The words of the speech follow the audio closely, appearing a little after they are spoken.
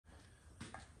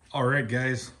All right,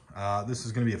 guys, this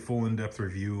is going to be a full in-depth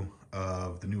review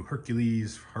of the new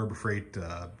Hercules Harbor Freight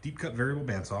deep cut variable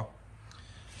bandsaw.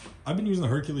 I've been using the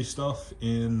Hercules stuff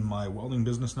in my welding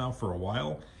business now for a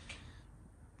while,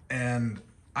 and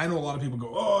I know a lot of people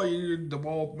go, oh, you're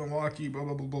DeWalt, Milwaukee, blah,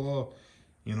 blah, blah, blah.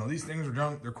 You know, these things are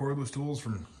junk. They're cordless tools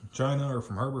from China or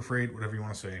from Harbor Freight, whatever you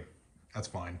want to say. That's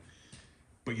fine.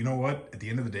 But you know what? At the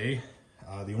end of the day,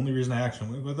 the only reason I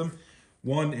actually went with them,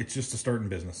 one, it's just a starting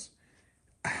business.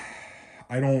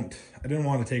 I didn't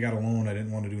want to take out a loan. I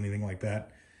didn't want to do anything like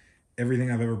that.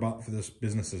 Everything I've ever bought for this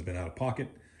business has been out of pocket.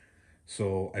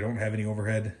 So I don't have any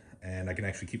overhead, and I can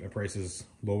actually keep my prices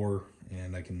lower,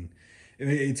 and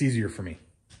it's easier for me.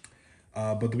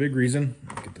 But the big reason,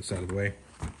 get this out of the way,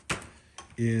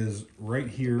 is right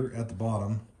here at the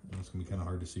bottom, and it's gonna be kind of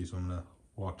hard to see, so I'm gonna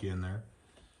walk you in there,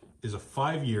 is a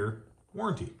 5-year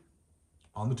warranty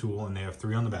on the tool, and they have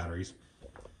 3 on the batteries.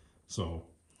 So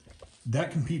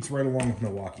that competes right along with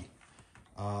Milwaukee.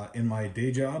 In my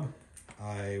day job,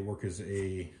 I work as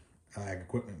a ag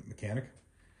equipment mechanic,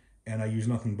 and I use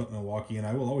nothing but Milwaukee, and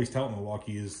I will always tout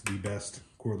Milwaukee is the best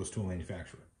cordless tool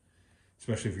manufacturer,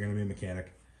 especially if you're going to be a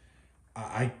mechanic.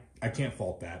 I can't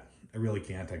fault that. I really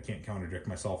can't. I can't contradict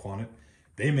myself on it.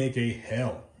 They make a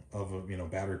hell of a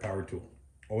battery powered tool.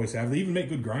 Always have. They even make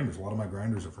good grinders. A lot of my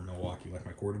grinders are from Milwaukee, like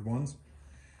my corded ones.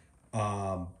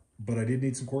 But I did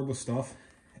need some cordless stuff,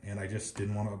 and I just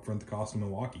didn't want to upfront the cost of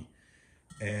Milwaukee.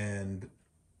 And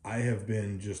I have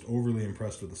been just overly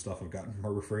impressed with the stuff I've gotten from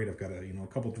Harbor Freight. I've got a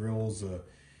couple drills,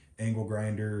 angle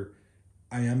grinder.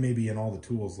 I am maybe in all the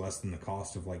tools less than the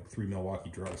cost of like 3 Milwaukee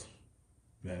drills.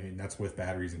 I mean, that's with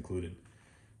batteries included.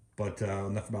 But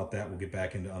enough about that. We'll get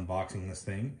back into unboxing this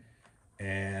thing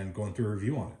and going through a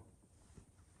review on it.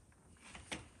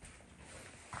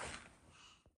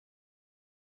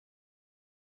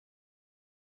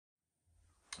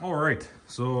 All right,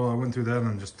 so I went through that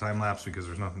on just time lapse because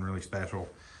there's nothing really special.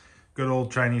 Good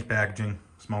old Chinese packaging,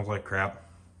 smells like crap.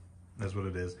 That's what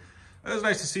it is. It was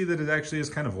nice to see that it actually is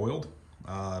kind of oiled,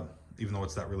 even though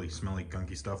it's that really smelly,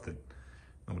 gunky stuff that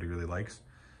nobody really likes.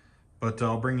 But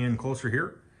I'll bring you in closer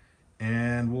here,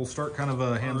 and we'll start kind of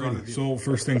a hands-on review. So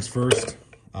first things first,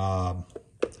 one,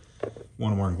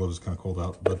 I'm wearing gloves, it's kind of cold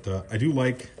out, but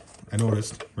I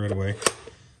noticed right away,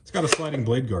 it's got a sliding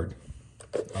blade guard.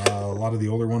 A lot of the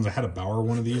older ones, I had a Bauer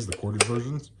one of these, the corded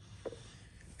versions,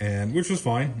 and which was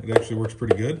fine. It actually works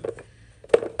pretty good.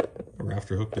 A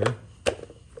rafter hook there.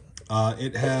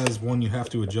 It has one you have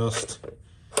to adjust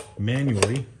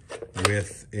manually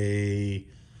with a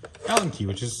Allen key,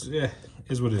 which is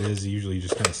what it is. Usually you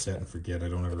just kind of set and forget. I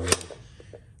don't ever really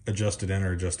adjust it in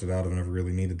or adjust it out. I've never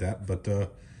really needed that, but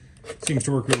it seems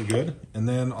to work really good. And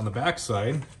then on the back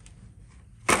side,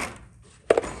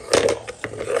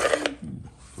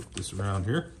 this around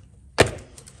here,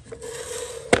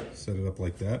 set it up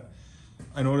like that.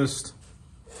 I noticed,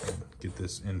 get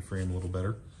this in frame a little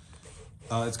better,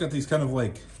 it's got these kind of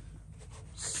like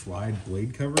slide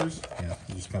blade covers. Yeah,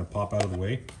 you just kind of pop out of the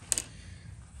way.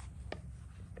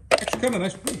 Actually kind of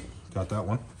nice. Got that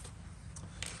one.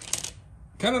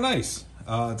 Kind of nice.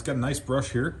 It's got a nice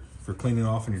brush here for cleaning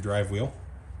off in your drive wheel.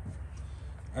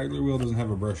 Idler wheel doesn't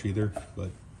have a brush either, but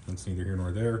that's neither here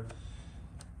nor there.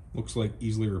 Looks like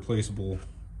easily replaceable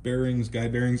bearings,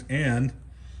 guide bearings, and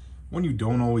one you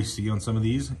don't always see on some of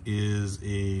these is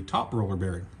a top roller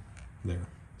bearing there.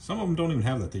 Some of them don't even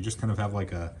have that. They just kind of have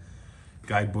like a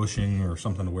guide bushing or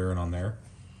something to wear it on there.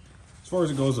 As far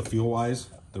as it goes, the feel-wise,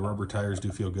 the rubber tires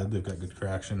do feel good. They've got good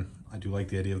traction. I do like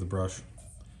the idea of the brush.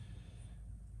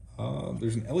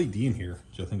 There's an LED in here,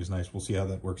 which I think is nice. We'll see how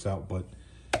that works out, but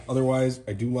otherwise,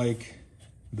 I do like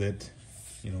that,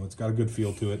 it's got a good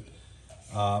feel to it.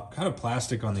 Kind of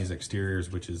plastic on these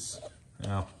exteriors, which is,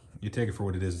 you take it for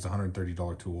what it is. It's a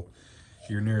 $130 tool.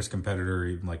 Your nearest competitor,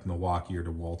 even like Milwaukee or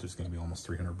DeWalt, is going to be almost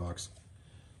 300 bucks.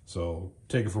 So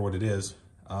take it for what it is.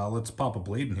 Let's pop a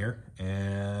blade in here,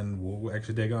 and we'll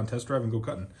actually take it on test drive and go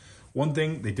cutting. One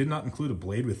thing, they did not include a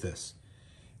blade with this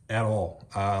at all.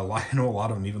 I know a lot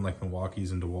of them, even like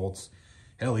Milwaukee's and DeWalt's,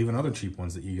 hell, even other cheap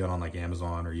ones that you got on like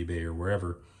Amazon or eBay or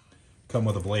wherever, come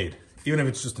with a blade. Even if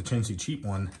it's just a chintzy cheap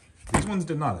one, these ones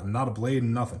did not a blade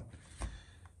and nothing.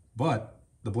 But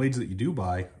the blades that you do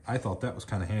buy, I thought that was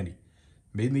kind of handy.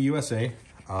 Made in the USA.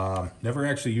 Never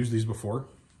actually used these before.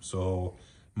 So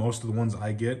most of the ones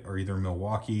I get are either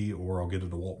Milwaukee or I'll get a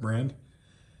DeWalt brand.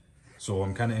 So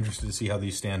I'm kind of interested to see how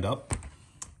these stand up.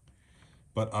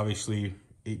 But obviously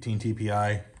 18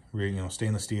 TPI,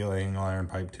 stainless steel, angle iron,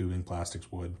 pipe, tubing, plastics,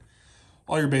 wood.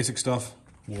 All your basic stuff.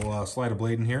 We'll slide a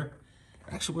blade in here.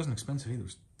 It actually wasn't expensive either. It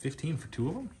was $15 for 2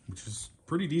 of them, which is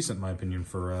pretty decent in my opinion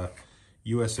for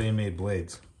USA made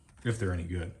blades. if they're any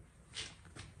good.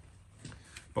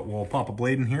 But we'll pop a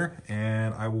blade in here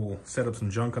and I will set up some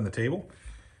junk on the table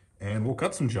and we'll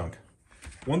cut some junk.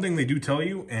 One thing they do tell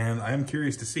you, and I am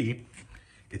curious to see,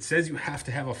 it says you have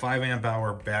to have a 5 amp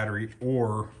hour battery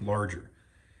or larger.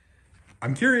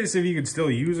 I'm curious if you could still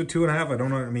use a 2.5. I don't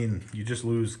know. I mean, you just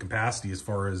lose capacity as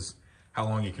far as how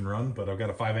long you can run, but I've got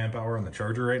a 5 amp hour on the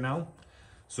charger right now.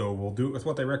 So we'll do it with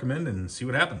what they recommend and see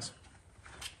what happens.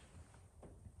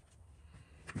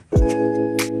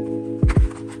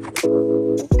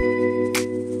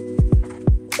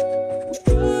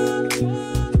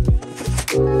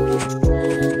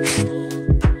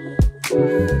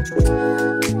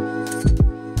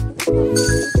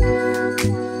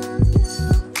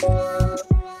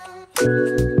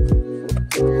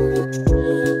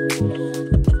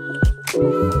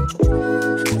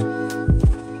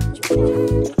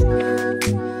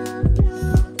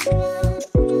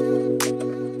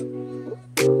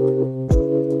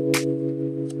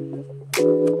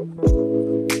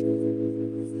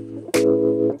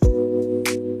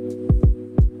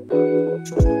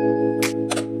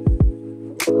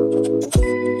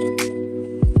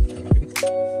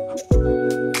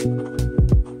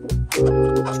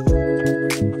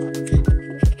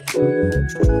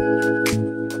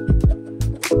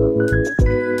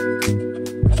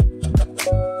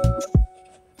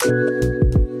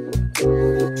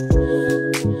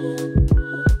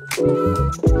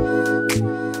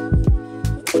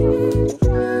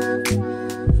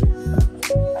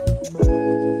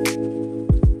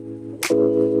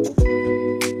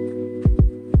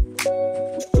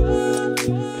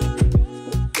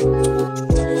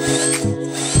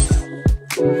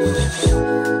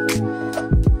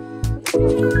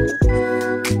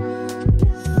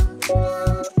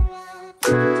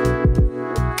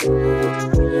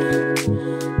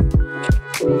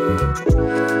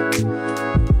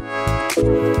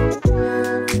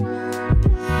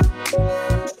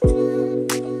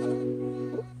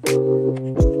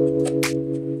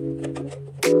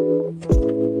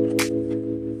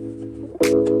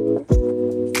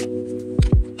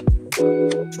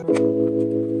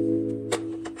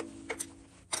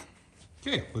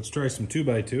 Okay, let's try some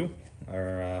 2x2.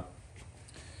 Our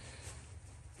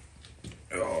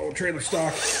trailer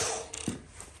stock.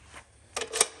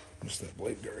 Just that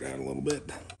blade guard out a little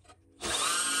bit.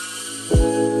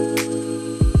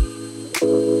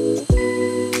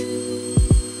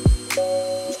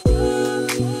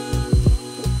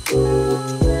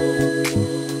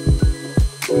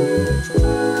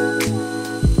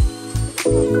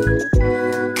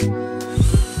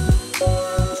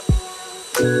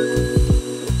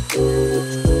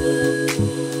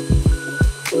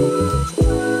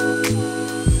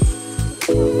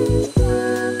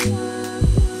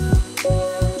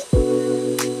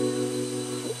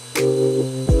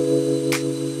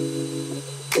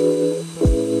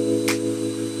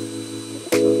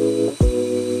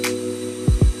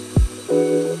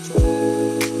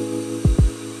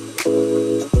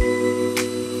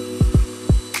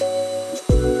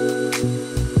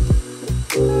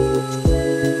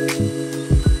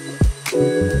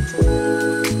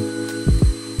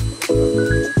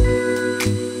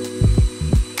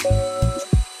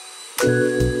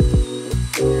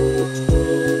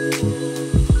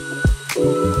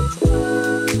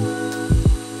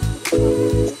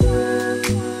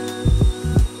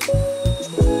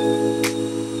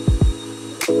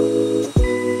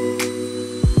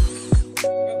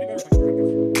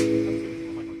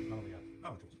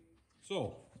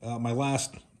 So, my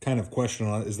last kind of question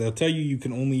on it is they'll tell you you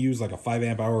can only use like a 5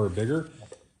 amp hour or bigger.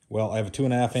 Well, I have a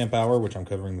 2.5 amp hour, which I'm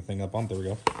covering the thing up on. There we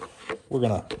go. We're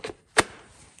gonna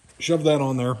shove that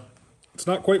on there. It's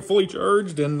not quite fully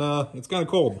charged and it's kind of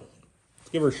cold. Let's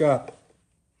give her a shot.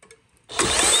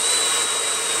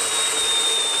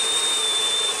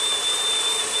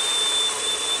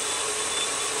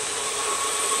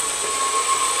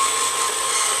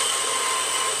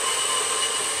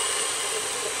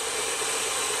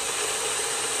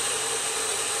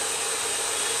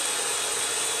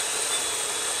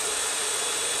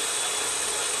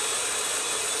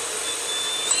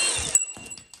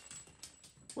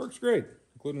 Works great,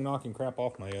 including knocking crap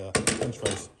off my french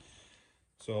fries.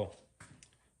 So,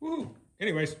 woohoo.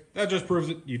 Anyways, that just proves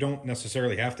it. You don't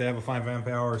necessarily have to have a 5 amp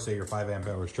hour. Say your 5 amp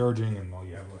hour is charging and all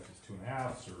you have left is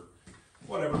 2.5s or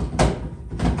whatever.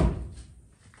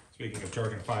 Speaking of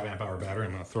charging a 5 amp hour battery,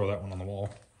 I'm going to throw that one on the wall.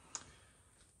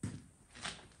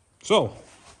 So,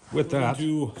 with that,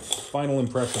 to final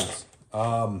impressions.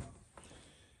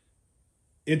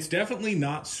 It's definitely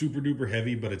not super duper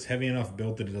heavy, but it's heavy enough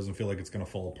built that it doesn't feel like it's going to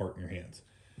fall apart in your hands.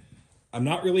 I'm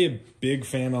not really a big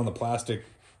fan on the plastic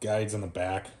guides on the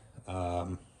back. I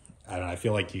don't know, I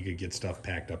feel like you could get stuff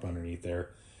packed up underneath there.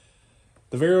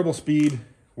 The variable speed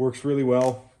works really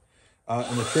well.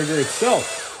 And the trigger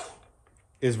itself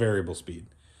is variable speed.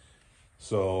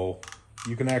 So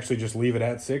you can actually just leave it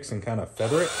at 6 and kind of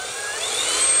feather it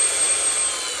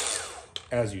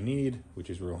as you need, which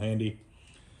is real handy.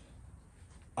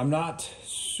 I'm not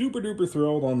super duper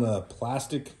thrilled on the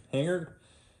plastic hanger.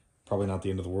 Probably not the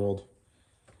end of the world.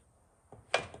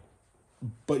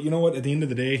 But you know what? At the end of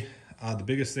the day, the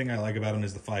biggest thing I like about them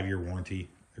is the 5-year warranty.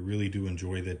 I really do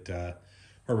enjoy that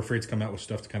Harbor Freight's come out with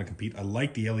stuff to kind of compete. I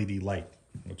like the LED light,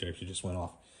 which actually just went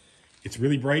off. It's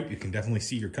really bright. You can definitely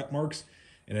see your cut marks,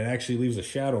 and it actually leaves a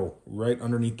shadow right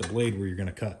underneath the blade where you're going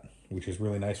to cut, which is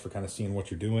really nice for kind of seeing what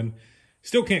you're doing.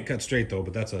 Still can't cut straight, though,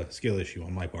 but that's a skill issue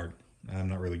on my part. I'm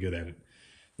not really good at it.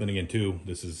 Then again, too,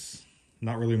 this is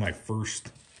not really my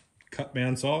first cut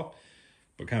bandsaw,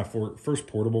 but kind of first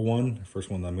portable one.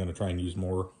 First one that I'm going to try and use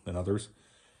more than others.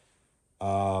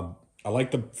 I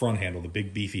like the front handle, the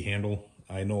big beefy handle.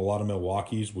 I know a lot of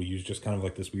Milwaukees will use just kind of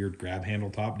like this weird grab handle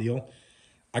top deal.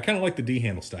 I kind of like the D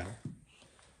handle style.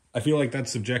 I feel like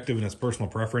that's subjective and it's personal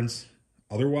preference.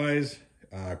 Otherwise,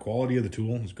 quality of the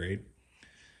tool is great.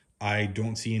 I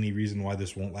don't see any reason why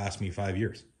this won't last me 5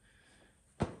 years.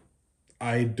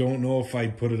 I don't know if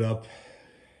I'd put it up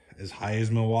as high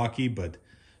as Milwaukee, but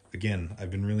again,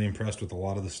 I've been really impressed with a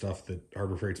lot of the stuff that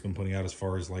Harbor Freight's been putting out as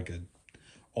far as like an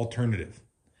alternative.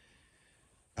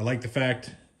 I like the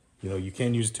fact, you know, you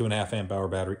can use a 2.5 amp hour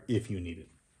battery if you need it.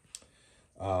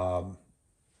 I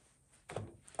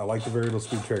like the variable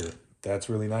speed trigger. That's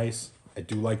really nice. I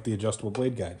do like the adjustable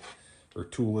blade guide, or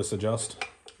toolless adjust,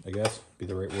 I guess, be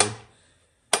the right word.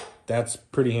 That's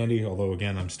pretty handy, although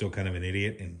again, I'm still kind of an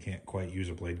idiot and can't quite use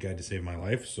a blade guide to save my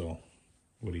life, so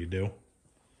what do?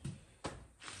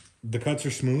 The cuts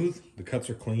are smooth, the cuts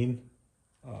are clean.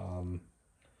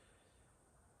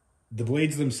 The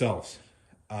blades themselves,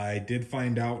 I did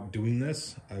find out doing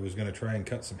this, I was going to try and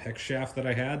cut some hex shaft that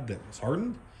I had that was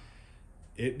hardened.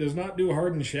 It does not do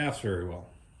hardened shafts very well.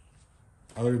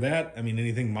 Other than that, I mean,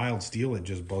 anything mild steel, it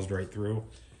just buzzed right through.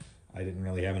 I didn't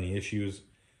really have any issues.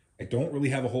 I don't really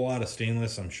have a whole lot of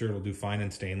stainless. I'm sure it'll do fine in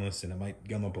stainless, and it might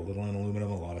gum up a little in aluminum.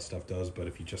 A lot of stuff does, but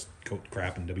if you just coat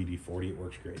crap in WD-40, it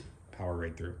works great. Power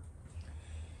right through.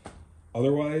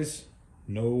 Otherwise,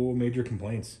 no major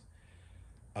complaints.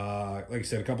 Like I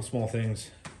said, a couple small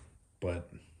things,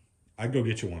 but I'd go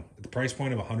get you one. At the price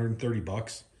point of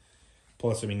 $130,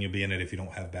 plus, I mean, you'll be in it if you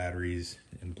don't have batteries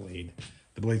and blade.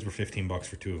 The blades were $15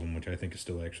 for 2 of them, which I think is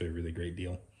still actually a really great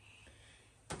deal.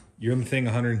 You're in the thing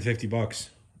 $150,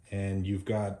 and you've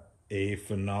got a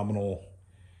phenomenal,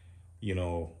 you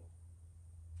know,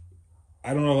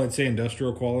 I don't know if I'd say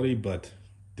industrial quality, but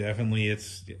definitely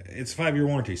it's 5-year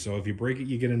warranty. So if you break it,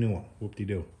 you get a new one.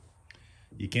 Whoop-de-doo.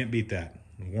 You can't beat that.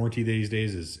 Warranty these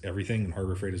days is everything, and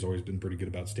Harbor Freight has always been pretty good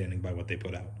about standing by what they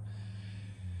put out.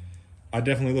 I'd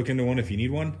definitely look into one if you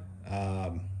need one.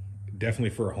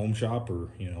 Definitely for a home shop or,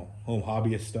 you know, home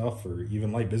hobbyist stuff, or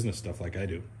even light business stuff like I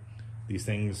do. These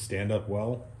things stand up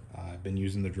well. I've been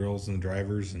using the drills and the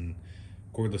drivers and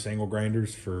cordless angle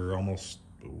grinders for almost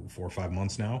 4 or 5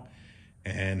 months now,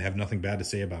 and have nothing bad to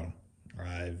say about them.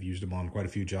 I've used them on quite a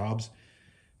few jobs.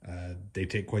 They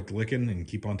take quite the licking and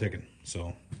keep on ticking.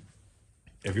 So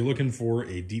if you're looking for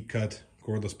a deep cut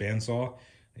cordless bandsaw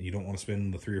and you don't want to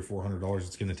spend the $300 or $400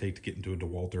 it's going to take to get into a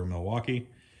DeWalt or a Milwaukee,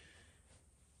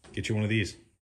 get you one of these.